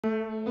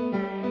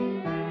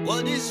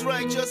Well, this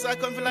Rychuhss, I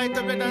come for light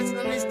up the dancing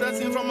and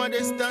distancing from a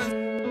distance.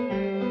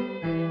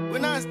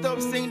 When I stop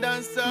sing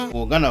dancer.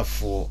 For Ghana,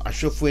 for I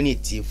show for any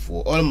tea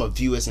for all my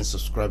viewers and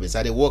subscribers,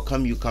 I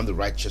welcome you come to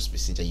Rychuhss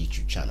Messenger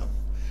YouTube channel.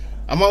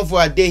 I'm on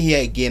for a day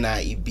here again.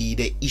 It be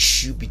the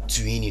issue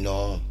between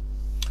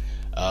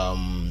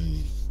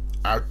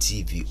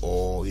RTV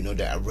or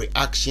the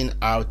reaction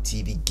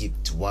RTV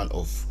give to one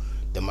of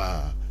them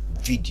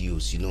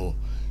videos.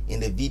 In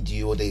the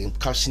video they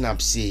caption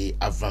up say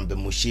Avraham Ben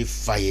Moshe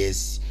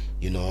fires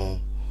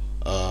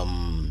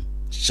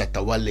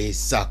Shatta Wale,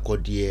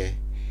 Sarkodie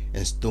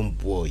and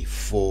Stonebwoy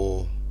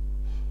for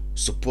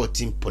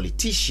supporting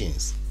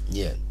politicians.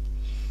 Yeah.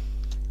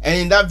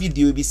 And in that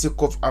video it be say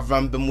of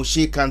Avraham Ben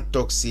Moshe can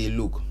talk say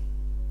look,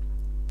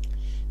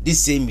 these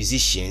same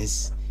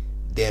musicians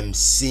them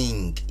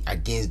sing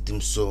against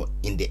them so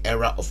in the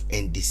era of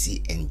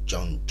NDC and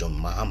John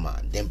Mahama,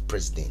 then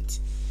president.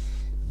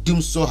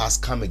 Doomso has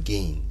come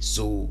again,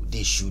 so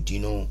they should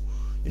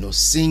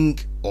sing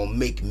or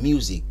make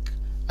music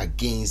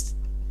against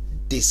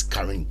this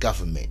current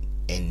government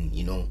and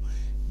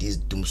this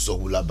Doomso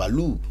hula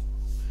balu.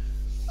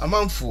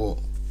 Among for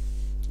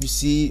you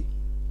see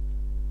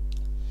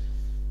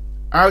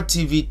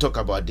RTV talk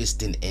about this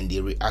thing and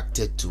they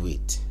reacted to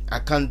it. I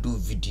can't do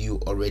video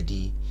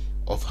already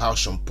of how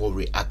Shampoo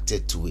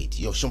reacted to it.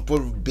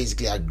 Shampoo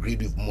basically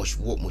agreed with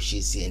what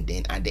Moshe said, and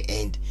then at the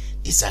end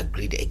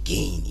disagreed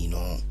again.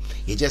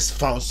 He just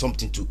found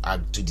something to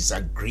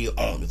disagree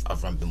on with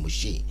Avraham Ben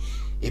Moshe,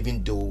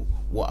 even though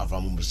what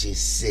Avraham Ben Moshe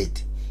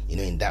said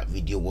in that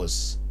video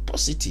was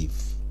positive,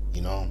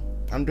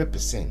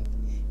 100%.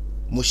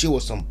 Moshe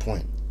was on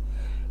point,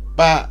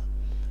 but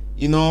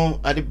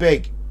at the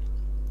back,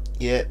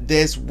 yeah,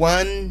 there's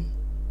one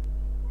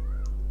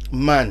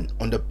man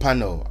on the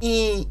panel.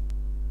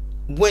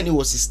 When it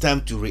was his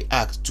time to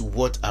react to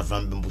what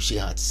Avraham Ben Moshe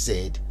had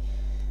said,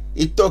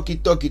 he talk. Way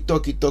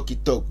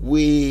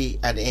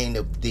at the end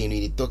of the day,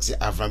 he talks say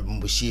Avraham Ben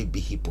Moshe be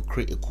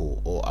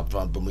hypocritical, or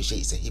Avraham Ben Moshe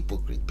is a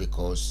hypocrite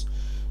because,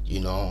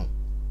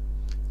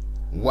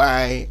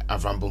 why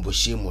Avraham Ben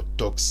Moshe mo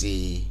talk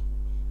say,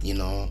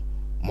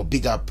 mo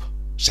big up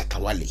Shatta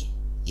Wale,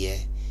 yeah.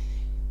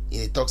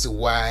 He talks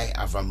why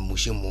Avraham Ben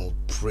Moshe mo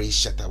praise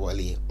Shatta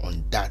Wale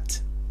on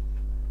that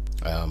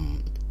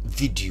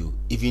video,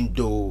 even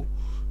though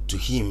to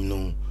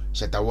him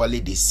Shatta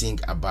Wale they sing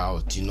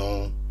about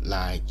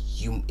like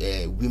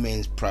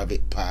women's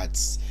private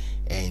parts,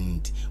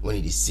 and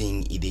when they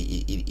sing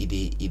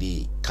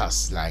it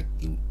cuss like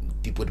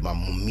people my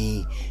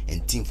mommy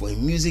and thing for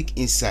him music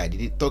inside.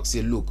 They talk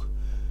say look,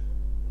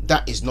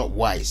 that is not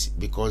wise,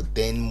 because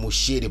then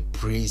Moshe they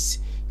praise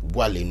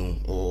Wale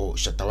or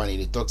Shatta Wale,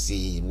 they talk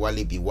say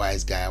Wale be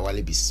wise guy,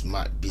 Wale be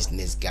smart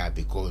business guy,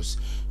 because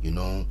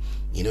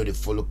they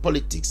follow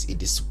politics,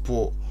 they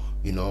support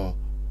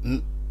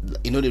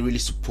they really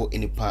support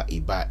any party,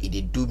 but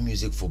they do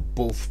music for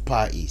both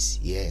parties,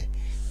 yeah,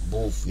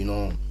 both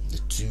the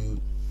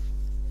two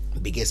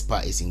biggest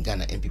parties in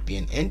Ghana, MPP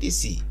and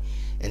NDC,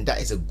 and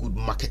that is a good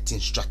marketing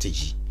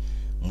strategy.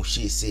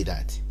 Moshe say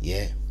that,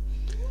 yeah.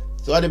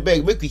 So at the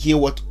back, make we hear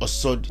what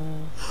Osoode.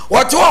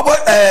 What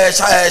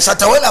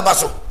Shatta Wale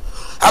abaso?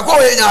 I go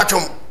in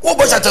atom. What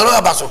was Shatta Wale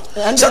abaso?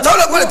 Shatta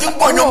Wale going to think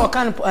no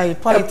kind of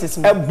politics.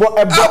 Yeah,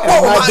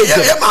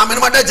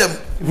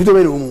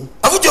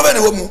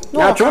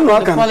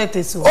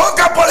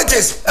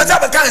 politics. Let's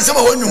have a kind of some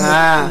of you.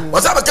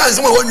 What's up a kind of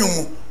some of you?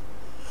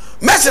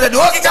 Message the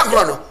walking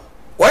camera.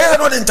 Why are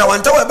not in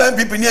Tawan Tower Band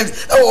people near?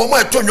 Oh,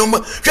 my Tonum.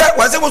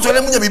 Was able to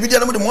let me be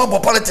dealing with more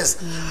politics.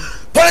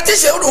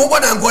 Politicians who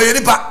want to go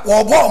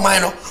or war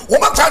minor. What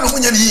my time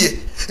when you're here?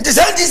 It is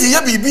NDC,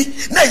 baby.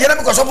 Now you're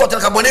because of what I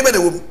can name the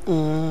woman.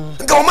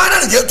 Go man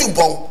and get 2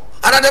 pounds.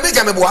 And I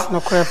became a boy.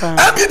 No crap.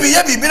 I'll be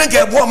been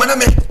a woman.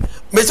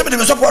 May somebody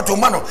support to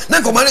Mano.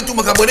 Then go money to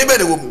Macabone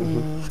the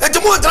woman. And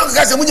the more drunk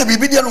guys when you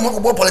be dealing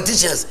with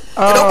politicians.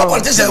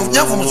 Politicians,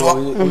 young from so.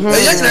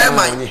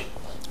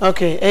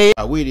 Okay.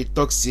 I will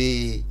talk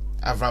say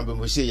Avraham Ben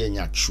Moshe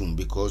Rychuhss,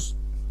 because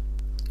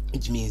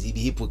it means he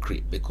be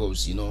hypocrite,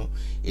 because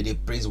they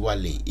praise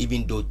Wale,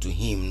 even though to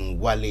him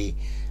Wale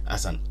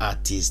as an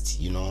artist,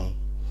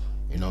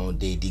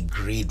 they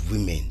degrade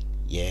women,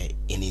 yeah,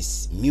 in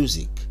his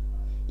music.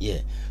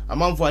 Yeah.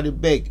 I'm on for the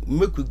beg.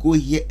 Make we go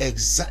hear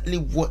exactly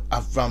what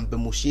Avraham Ben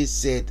Moshe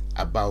said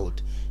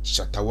about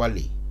Shatta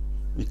Wale.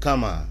 We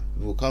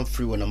will come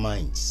free on our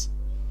minds.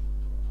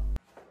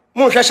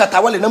 Monshe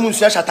Shatta Wale na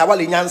munsu Shatta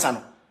Wale nyansa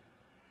no.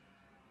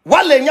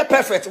 Wale nya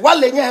perfect,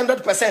 Wale nya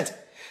 100%.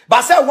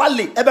 But say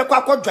Wale ebekwa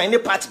akọ join the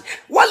party.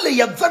 Wale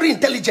you very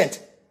intelligent.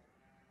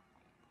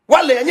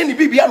 Wale anya ni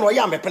bibia no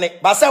ya mepene.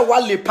 But say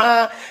Wale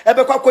pa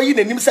ebekwa akọ yi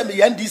nanim se me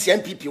NDC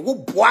MPP wo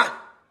boa.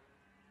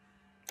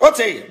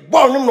 Ote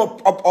bo nyum no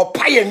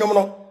opaye nyum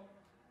no.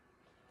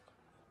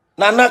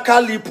 Na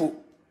kalipu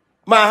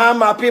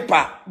mahama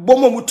paper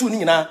bomo mutu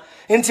ni na.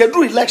 Enti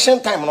do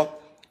election time no.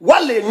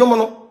 Wale nyum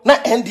no na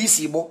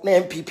NDC bo, na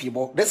MPP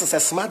bo. This is a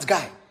smart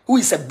guy who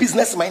is a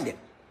business minded.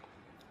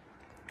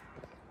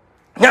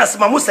 Yes,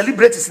 mamu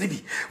celebrities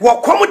nibi.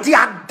 Wa komu di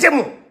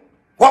ademu.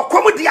 Wa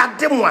komu di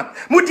ademwa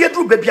mu de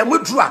dru bebia mu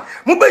dru a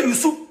mu ba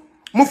yusu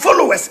mu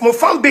followers mu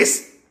fan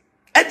base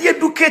e de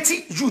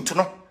educate youth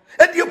no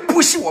e de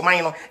push wo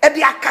man no e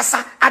de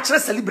akasa a kire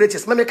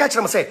celebrities me ka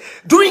kire mo say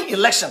during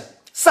election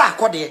sa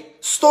akode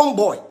Stone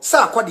Boy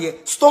sa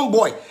akode Stone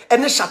Boy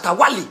ene Shatta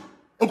Wale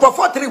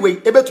nkrofo 3 way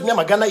e betumi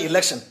magana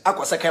election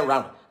akwa second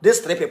round.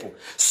 These 3 people,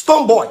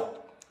 Stone Boy,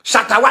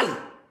 Shatta Wale,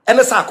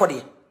 and sa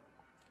akode.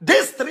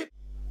 These 3.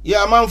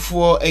 Yeah, man,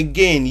 for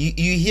again,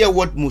 you hear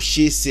what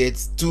Moshe said.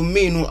 To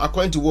me, no,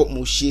 according to what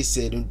Moshe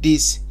said,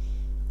 this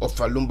of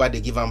Falumba,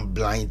 they give him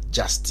blind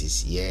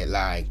justice. Yeah,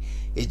 like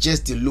it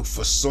just to look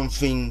for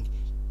something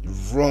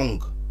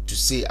wrong to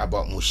say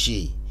about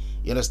Moshe.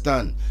 You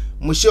understand?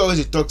 Moshe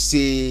always talk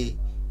say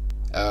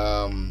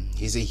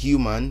he's a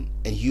human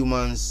and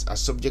humans are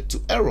subject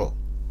to error.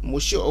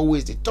 Moshe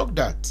always they talk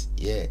that.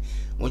 Yeah.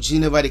 Moshe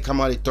never they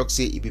come out they talk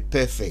say it be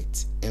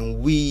perfect.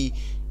 And we,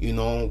 you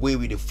know, we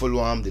they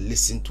follow him, they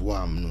listen to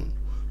him. No.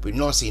 But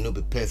not say no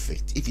be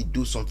perfect. If you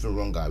do something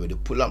wrong, we they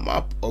pull him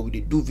up or we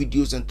they do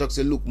videos and talk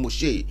say, look,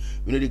 Moshe,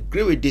 you know they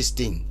agree with this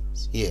thing.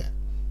 Yeah.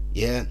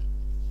 Yeah.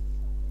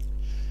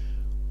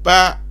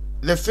 But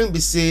the thing be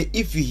say,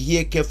 if you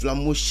hear carefully,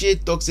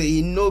 Moshe talk say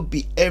he no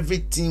be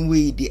everything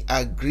we they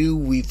agree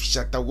with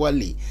Shatta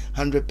Wale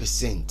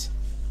 100%.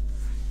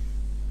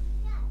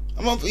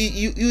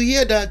 You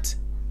hear that?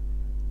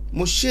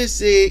 Moshe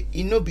say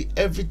he no be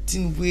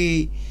everything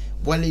way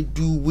Wale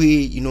do way,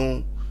 you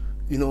know,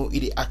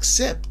 he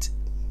accept.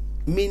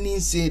 Meaning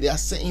say there are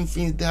certain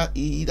things that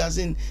he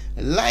doesn't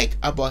like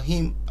about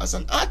him as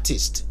an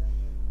artist.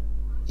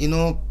 You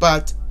know,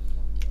 but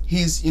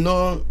he's, you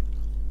know,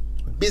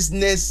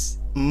 business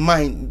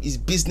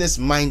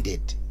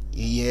minded.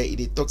 Yeah,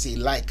 he talks he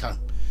like him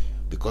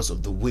because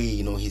of the way,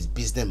 you know, he's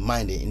business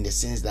minded in the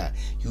sense that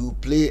he will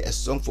play a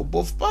song for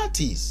both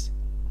parties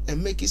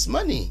and make his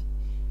money.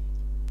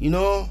 You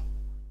know,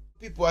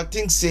 people I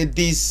think say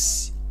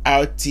these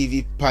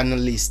RTV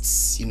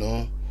panelists, you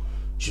know,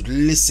 should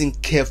listen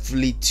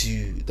carefully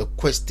to the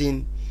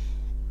question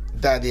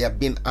that they have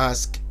been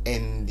asked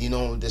and, you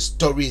know, the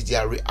stories they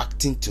are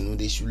reacting to. You know,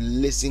 they should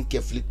listen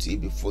carefully to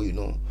it before, you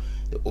know,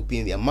 they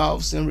open their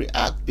mouths and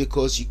react,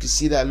 because you can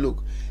see that,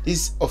 look,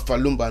 this of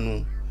Falumba,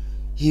 no,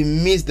 he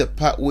missed the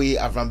part where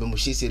Avraham Ben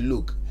Moshe said,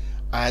 look,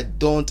 I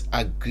don't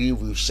agree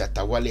with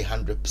Shatta Wale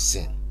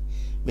 100%.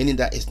 Meaning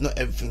that it's not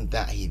everything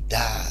that he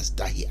does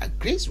that he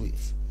agrees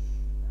with.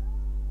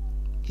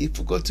 He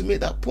forgot to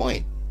make that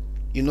point.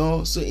 You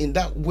know, so in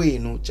that way, you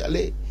know,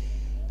 Charlie,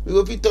 we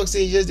will be talk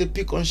say just they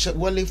pick on Shatta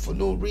Wale for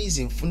no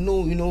reason, for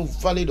no, you know,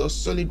 valid or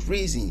solid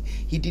reason.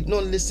 He did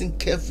not listen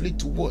carefully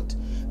to what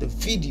the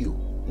video,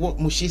 what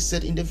Moshe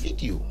said in the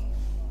video.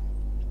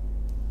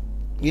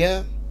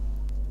 Yeah,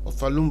 of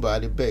Falumba,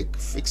 the beg,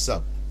 fix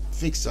up,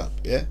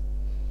 yeah.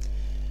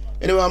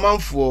 Anyway, I'm on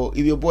for,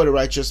 if your boy the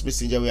Rychuhss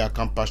Messenger, we are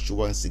campus you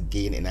once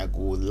again, and I go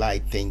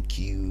like thank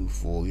you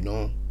for, you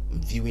know,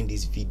 viewing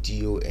this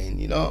video,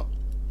 and you know,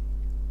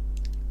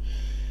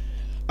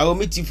 I will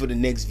meet you for the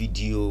next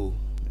video,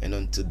 and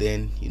until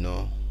then, you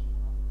know,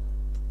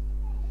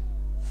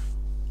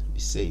 be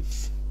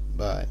safe.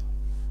 Bye.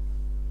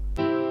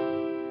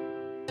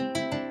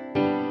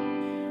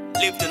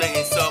 Live to the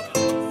hands up.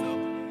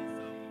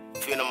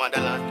 Feel no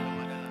motherland.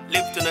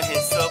 Live to the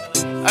hands up.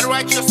 I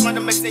Rychuhss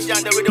Messenger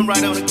and the rhythm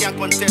rider on the can't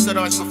contest,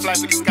 otherwise go fly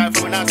for the sky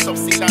from an ass of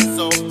see that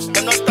so.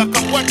 Them not stuck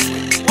up, watch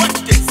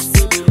this.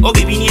 Oh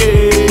baby, yeah.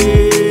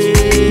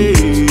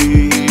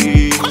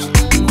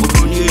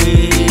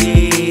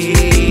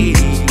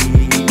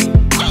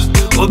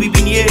 Oh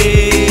baby, yeah.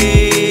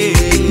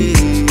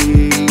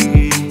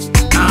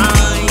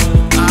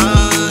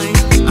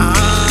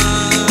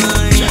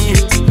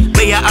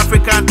 We are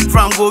African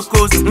from Gold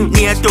Coast,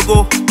 near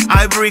Togo,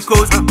 Ivory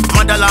Coast,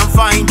 motherland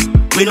fine.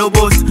 Me no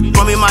boast,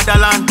 from me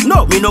motherland,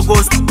 no, me no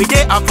ghost. Me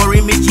dey up for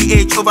me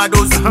GH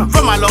overdose.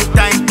 From a long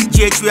time,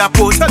 GH we are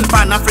post.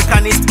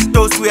 Pan-Africanist,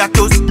 toast we are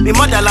toast. Me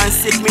motherland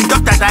sick, me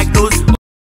doctor diagnose.